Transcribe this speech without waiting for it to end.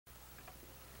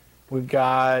We've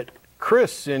got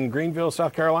Chris in Greenville,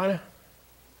 South Carolina.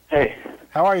 Hey.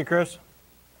 How are you, Chris?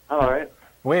 I'm all right.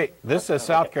 Wait, this says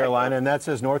South Carolina, and that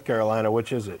says North Carolina.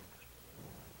 Which is it?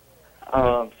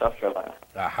 South Carolina.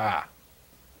 Aha.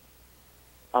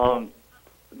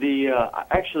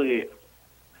 Actually,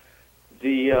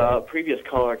 the previous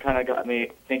caller kind of got me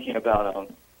thinking about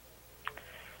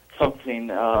something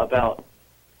about,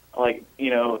 like,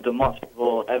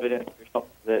 demonstrable evidence or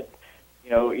something that,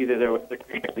 either there was the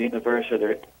creator of the universe or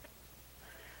there.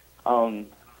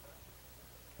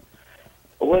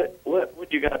 What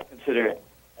would you guys consider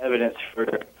evidence for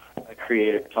a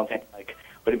creator or something? Like,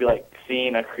 would it be like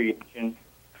seeing a creation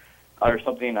or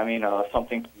something? I mean,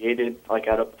 something created like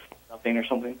out of nothing or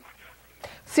something?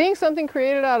 Seeing something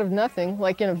created out of nothing,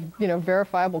 like in a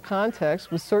verifiable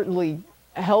context, would certainly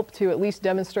help to at least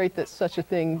demonstrate that such a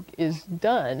thing is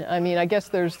done. I mean, I guess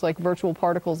there's like virtual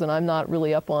particles, and I'm not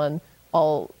really up on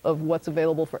all of what's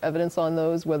available for evidence on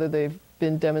those, whether they've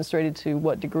been demonstrated to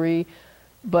what degree.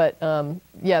 But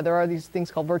yeah, there are these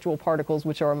things called virtual particles,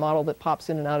 which are a model that pops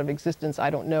in and out of existence. I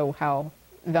don't know how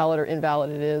valid or invalid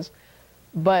it is.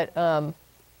 But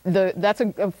that's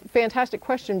a fantastic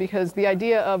question, because the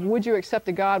idea of would you accept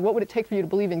a God, what would it take for you to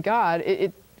believe in God,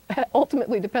 it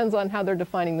ultimately depends on how they're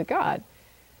defining the God.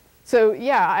 So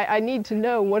yeah, I need to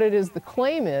know what it is the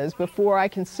claim is before I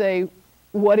can say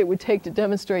what it would take to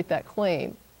demonstrate that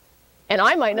claim. And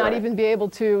I might not even be able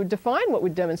to define what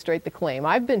would demonstrate the claim.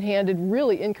 I've been handed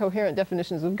really incoherent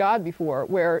definitions of God before,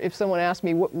 where if someone asked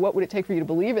me, what would it take for you to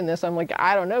believe in this? I'm like,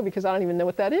 I don't know, because I don't even know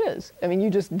what that is. I mean, you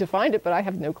just defined it, but I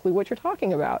have no clue what you're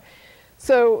talking about.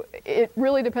 So it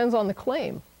really depends on the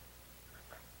claim.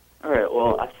 All right,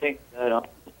 well, I think that a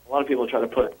lot of people try to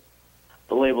put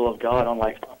the label of God on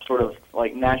like some sort of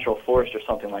like natural force or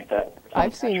something like that.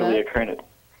 I've seen that.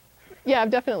 Yeah,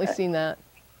 I've definitely seen that.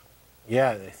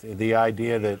 Yeah, the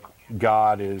idea that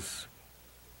God is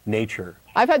nature.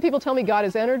 I've had people tell me God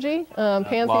is energy.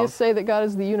 Pantheists say that God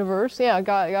is the universe. Yeah,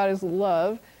 God is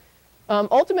love.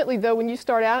 Ultimately, though, when you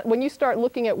start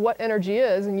looking at what energy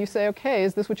is, and you say, okay,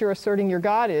 is this what you're asserting your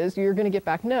God is? You're going to get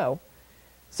back no.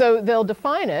 So they'll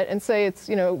define it and say it's,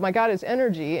 my God is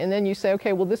energy, and then you say,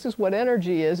 okay, well, this is what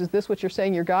energy is. Is this what you're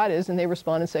saying your God is? And they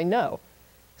respond and say no.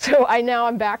 So now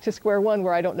I'm back to square one,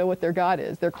 where I don't know what their God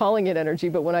is. They're calling it energy,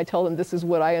 but when I tell them this is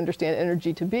what I understand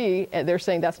energy to be, and they're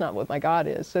saying that's not what my God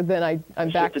is. So then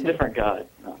I'm back to... It's a different God.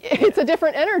 No. It's a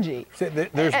different energy. See,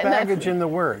 there's baggage in the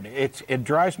word. It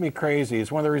drives me crazy.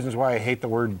 It's one of the reasons why I hate the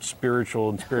word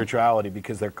spiritual and spirituality,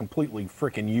 because they're completely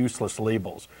freaking useless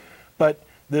labels. But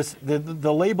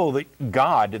the label that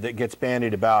God that gets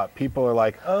bandied about, people are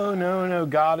like, oh, no,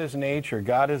 God is nature,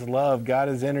 God is love, God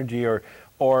is energy, or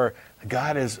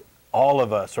God is all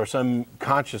of us, or some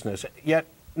consciousness. Yet,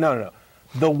 no.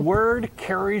 The word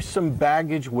carries some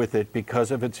baggage with it because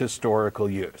of its historical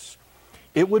use.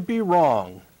 It would be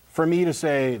wrong for me to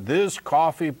say, this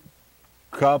coffee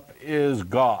cup is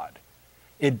God.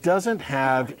 It doesn't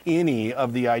have any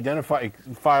of the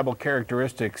identifiable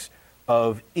characteristics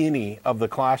of any of the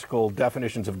classical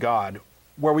definitions of God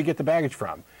where we get the baggage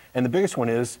from. And the biggest one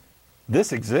is,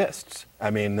 this exists. I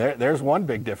mean, there's one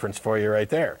big difference for you right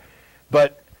there.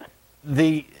 But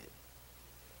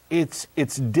it's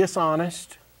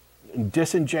dishonest,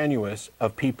 disingenuous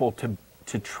of people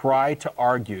to try to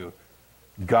argue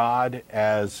God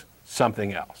as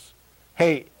something else.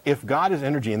 Hey, if God is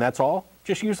energy and that's all,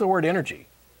 just use the word energy.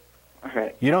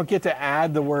 Okay. You don't get to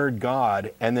add the word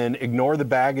God and then ignore the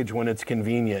baggage when it's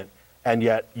convenient, and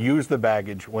yet use the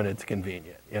baggage when it's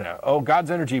convenient. Oh, God's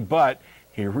energy, but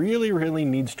he really, really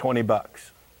needs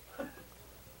 $20.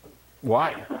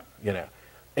 Why?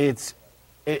 It's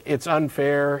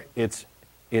unfair.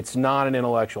 It's not an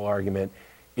intellectual argument.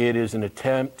 It is an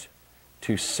attempt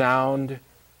to sound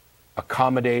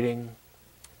accommodating.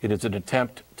 It is an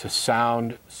attempt to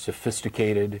sound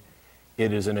sophisticated.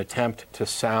 It is an attempt to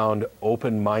sound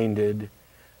open-minded,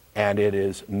 and it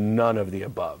is none of the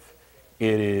above.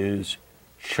 It is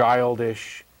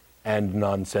childish and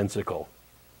nonsensical.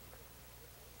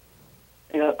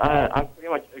 Yeah, I pretty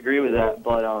much agree with that,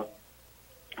 but I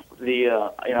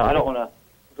don't want to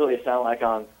really sound like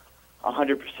I'm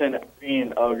 100%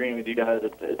 agreeing with you guys.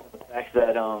 The fact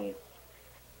that I'm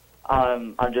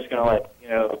just gonna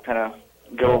kind of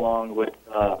go along with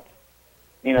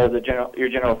your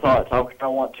general thoughts. I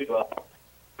want to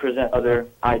present other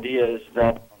ideas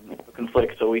that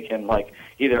conflict, so we can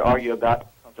either argue about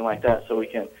something like that, so we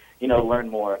can learn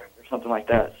more or something like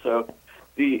that. So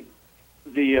the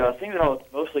thing that I was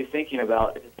mostly thinking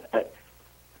about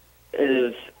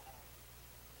is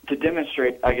to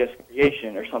demonstrate, I guess,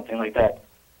 creation or something like that.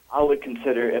 I would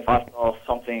consider, if I saw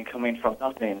something coming from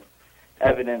nothing,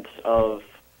 evidence of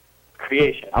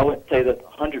creation. I wouldn't say that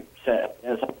 100%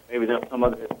 evidence. Maybe there's some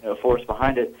other force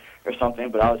behind it or something,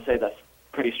 but I would say that's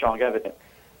pretty strong evidence.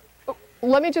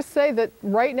 Let me just say that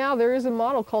right now there is a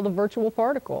model called a virtual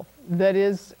particle that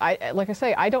is, like I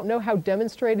say, I don't know how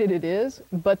demonstrated it is,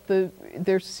 but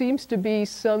there seems to be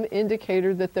some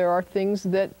indicator that there are things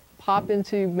that pop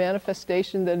into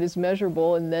manifestation that is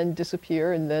measurable and then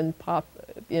disappear and then pop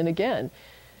in again.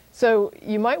 So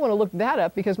you might want to look that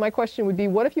up, because my question would be,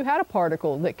 what if you had a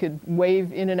particle that could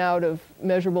wave in and out of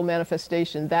measurable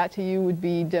manifestation? That to you would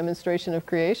be demonstration of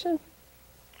creation?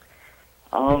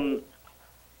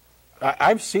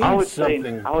 I've seen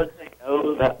something. I would say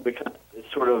no, that because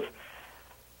it's sort of.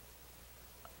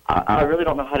 I really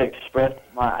don't know how to express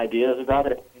my ideas about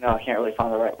it. I can't really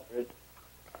find the right words.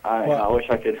 I wish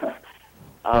I could.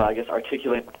 I guess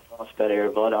articulate myself better,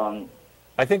 but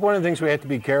I think one of the things we have to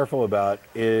be careful about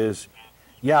is,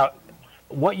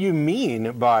 what you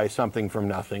mean by something from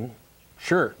nothing.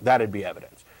 Sure, that'd be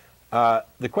evidence.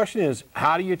 The question is,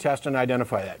 how do you test and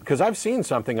identify that? Because I've seen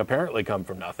something apparently come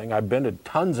from nothing. I've been to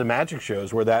tons of magic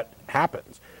shows where that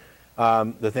happens.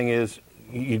 The thing is,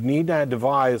 you need to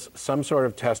devise some sort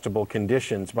of testable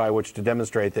conditions by which to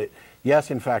demonstrate that, yes,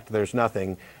 in fact, there's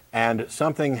nothing, and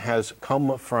something has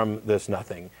come from this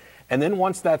nothing. And then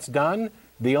once that's done,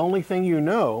 the only thing you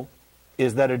know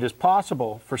is that it is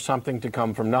possible for something to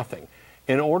come from nothing.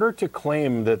 In order to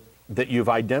claim that you've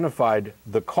identified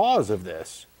the cause of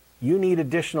this, you need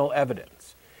additional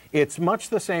evidence. It's much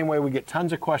the same way we get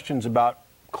tons of questions about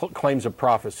claims of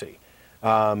prophecy.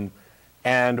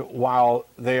 And while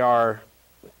they are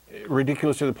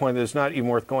ridiculous to the point that it's not even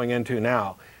worth going into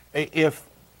now, if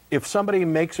somebody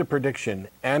makes a prediction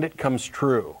and it comes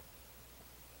true,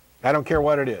 I don't care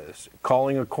what it is,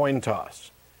 calling a coin toss,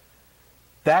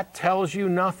 that tells you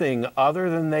nothing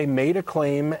other than they made a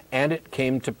claim and it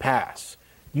came to pass.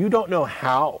 You don't know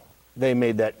how they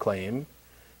made that claim.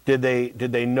 Did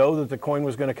they know that the coin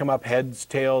was going to come up heads,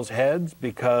 tails, heads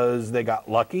because they got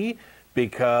lucky,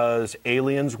 because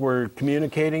aliens were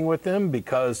communicating with them,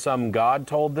 because some god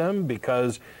told them,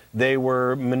 because they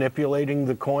were manipulating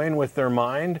the coin with their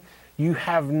mind? You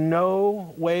have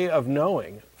no way of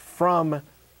knowing from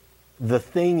the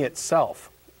thing itself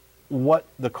what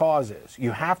the cause is.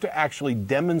 You have to actually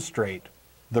demonstrate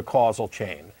the causal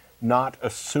chain, not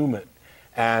assume it.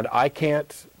 And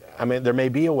there may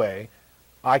be a way.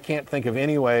 I can't think of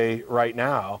any way right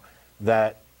now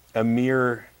that a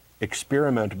mere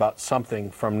experiment about something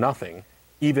from nothing,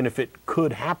 even if it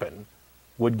could happen,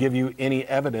 would give you any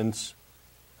evidence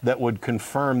that would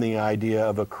confirm the idea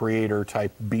of a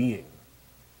creator-type being.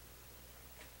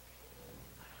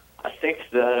 I think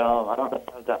that I don't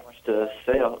have that much to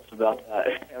say about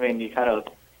that. I mean, you kind of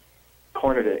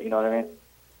cornered it, you know what I mean?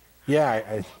 Yeah,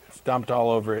 I stomped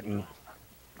all over it,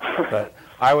 but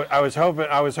I was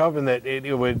hoping that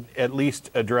it would at least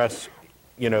address,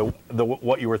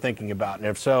 what you were thinking about, and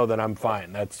if so, then I'm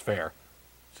fine. That's fair.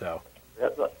 So.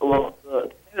 Well, the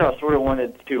thing that I sort of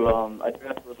wanted to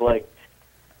address was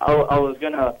I was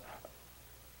gonna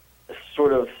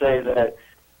sort of say that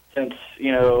since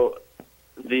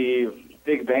the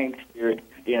Big Bang theory,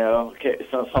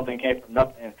 so something came from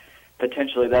nothing,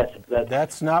 potentially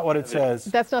that's not what it says.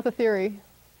 That's not the theory.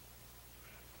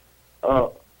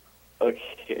 Oh.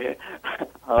 Okay.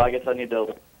 I guess I need to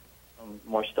look some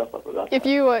more stuff up about that. If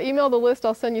you email the list,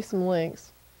 I'll send you some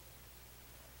links.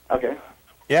 Okay.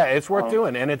 Yeah, it's worth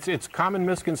doing, and it's common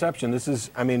misconception. This is,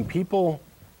 people,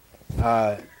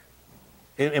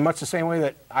 in much the same way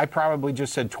that I probably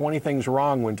just said 20 things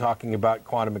wrong when talking about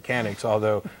quantum mechanics,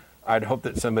 although I'd hope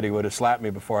that somebody would have slapped me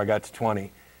before I got to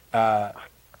 20.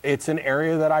 It's an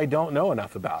area that I don't know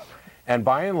enough about. And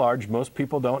by and large, most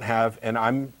people don't have, and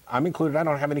I'm included, I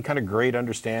don't have any kind of great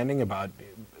understanding about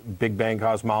Big Bang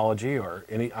cosmology or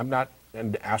I'm not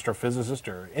an astrophysicist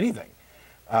or anything.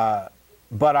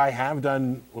 But I have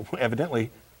done, evidently,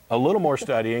 a little more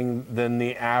studying than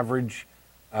the average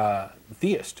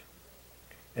theist,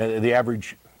 the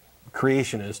average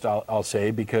creationist, I'll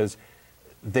say, because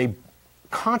they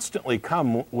constantly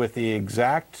come with the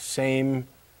exact same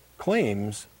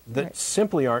claims that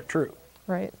simply aren't true.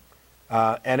 Right.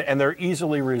 And they're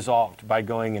easily resolved by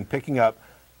going and picking up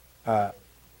a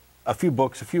few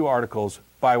books, a few articles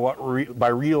by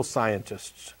real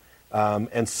scientists,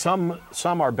 and some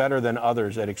are better than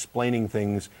others at explaining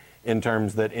things in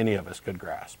terms that any of us could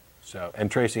grasp. So,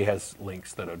 and Tracy has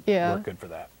links that would work good for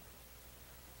that.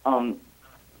 Actually,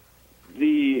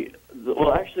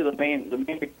 the main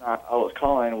reason I was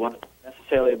calling wasn't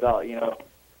necessarily about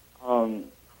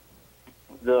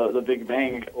the Big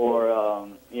Bang or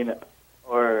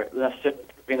necessarily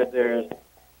that there's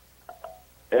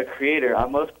a creator, I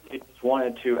mostly just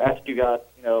wanted to ask you guys,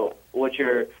 what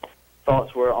your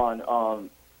thoughts were on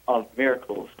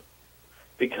miracles,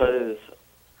 because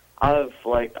I've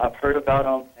heard about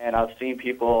them and I've seen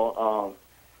people,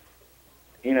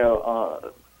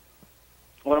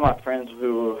 one of my friends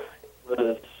who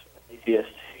was atheist,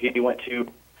 he went to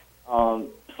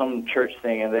some church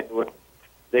thing, and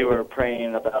they were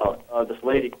praying about this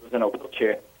lady who was in a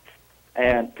wheelchair,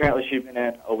 and apparently she'd been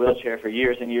in a wheelchair for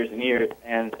years and years and years,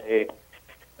 and they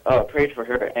prayed for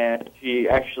her, and she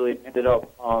actually ended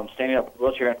up standing up in the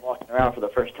wheelchair and walking around for the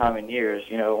first time in years,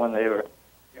 when they were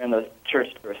in the church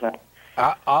service.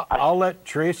 I'll let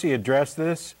Tracy address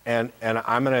this, and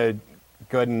I'm going to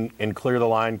go ahead and clear the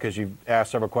line because you've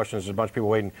asked several questions. There's a bunch of people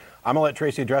waiting. I'm going to let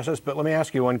Tracy address this, but let me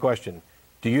ask you one question.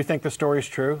 Do you think the story's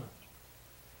true?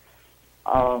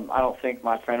 I don't think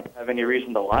my friend would have any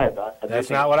reason to lie about it. That's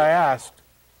not what I asked.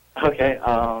 Okay.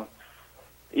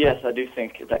 Yes, I do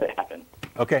think that it happened.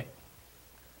 Okay.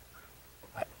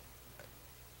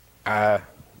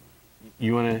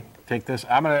 You want to take this?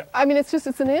 I mean, it's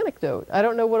an anecdote. I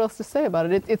don't know what else to say about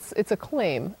it. It's a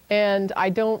claim, and I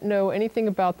don't know anything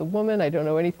about the woman. I don't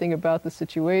know anything about the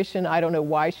situation. I don't know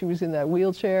why she was in that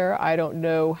wheelchair. I don't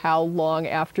know how long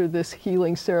after this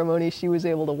healing ceremony she was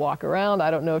able to walk around. I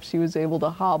don't know if she was able to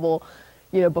hobble,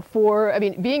 before. I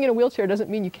mean, being in a wheelchair doesn't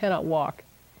mean you cannot walk.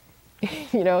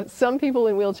 Some people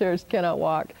in wheelchairs cannot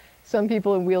walk. Some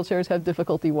people in wheelchairs have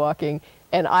difficulty walking.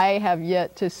 And I have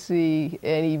yet to see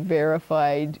any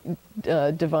verified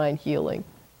divine healing.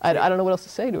 I don't know what else to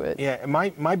say to it. Yeah,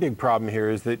 my big problem here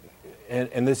is that,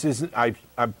 and this isn't,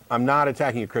 I'm not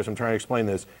attacking you, Chris, I'm trying to explain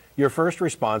this. Your first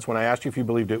response when I asked you if you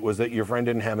believed it was that your friend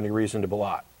didn't have any reason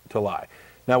to lie.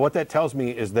 Now what that tells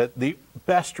me is that the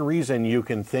best reason you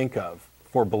can think of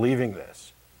for believing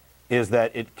this is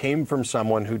that it came from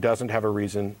someone who doesn't have a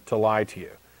reason to lie to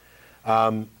you.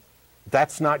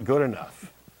 That's not good enough.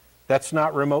 That's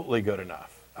not remotely good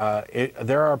enough.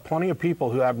 There are plenty of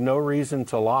people who have no reason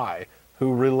to lie,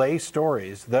 who relay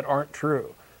stories that aren't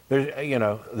true. There's,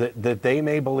 that they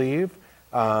may believe,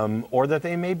 or that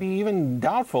they may be even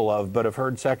doubtful of, but have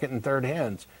heard second and third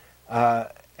hands.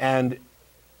 And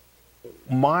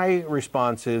my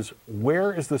response is,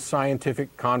 where is the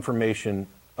scientific confirmation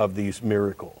of these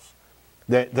miracles?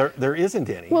 There isn't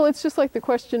any. Well, it's just like the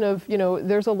question of,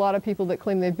 there's a lot of people that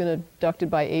claim they've been abducted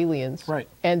by aliens. Right.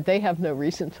 And they have no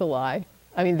reason to lie.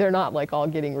 I mean, they're not all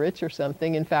getting rich or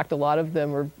something. In fact, a lot of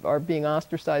them are being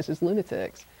ostracized as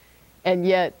lunatics. And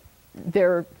yet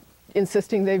they're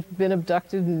insisting they've been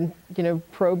abducted and,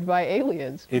 probed by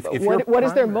aliens. What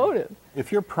is their motive?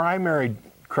 If your primary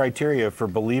criteria for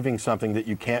believing something that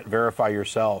you can't verify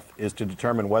yourself is to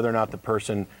determine whether or not the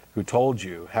person who told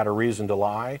you had a reason to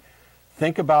lie,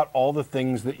 think about all the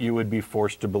things that you would be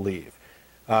forced to believe.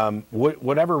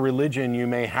 Whatever religion you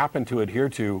may happen to adhere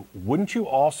to, wouldn't you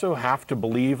also have to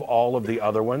believe all of the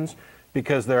other ones?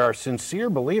 Because there are sincere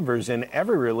believers in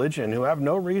every religion who have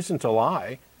no reason to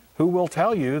lie, who will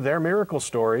tell you their miracle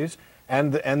stories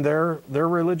and their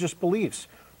religious beliefs.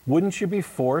 Wouldn't you be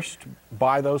forced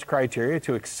by those criteria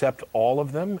to accept all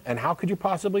of them? And how could you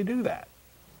possibly do that?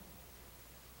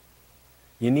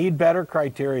 You need better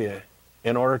criteria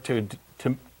in order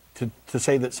to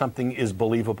say that something is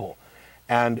believable.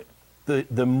 And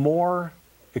the more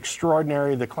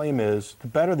extraordinary the claim is, the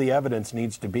better the evidence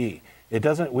needs to be. We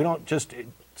don't just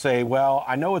say, well,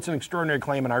 I know it's an extraordinary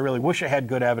claim and I really wish I had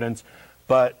good evidence,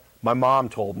 but my mom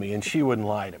told me and she wouldn't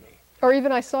lie to me. Or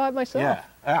even I saw it myself.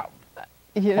 Yeah.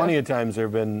 Plenty of times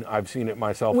I've seen it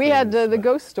myself. We had the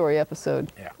ghost story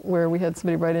episode where we had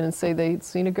somebody write in and say they'd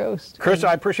seen a ghost. Chris,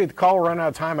 I appreciate the call. We're running out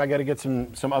of time. I got to get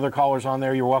some other callers on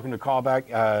there. You're welcome to call back.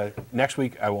 Next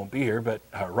week I won't be here, but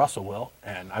Russell will,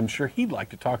 and I'm sure he'd like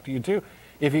to talk to you too.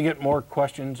 If you get more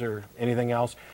questions or anything else,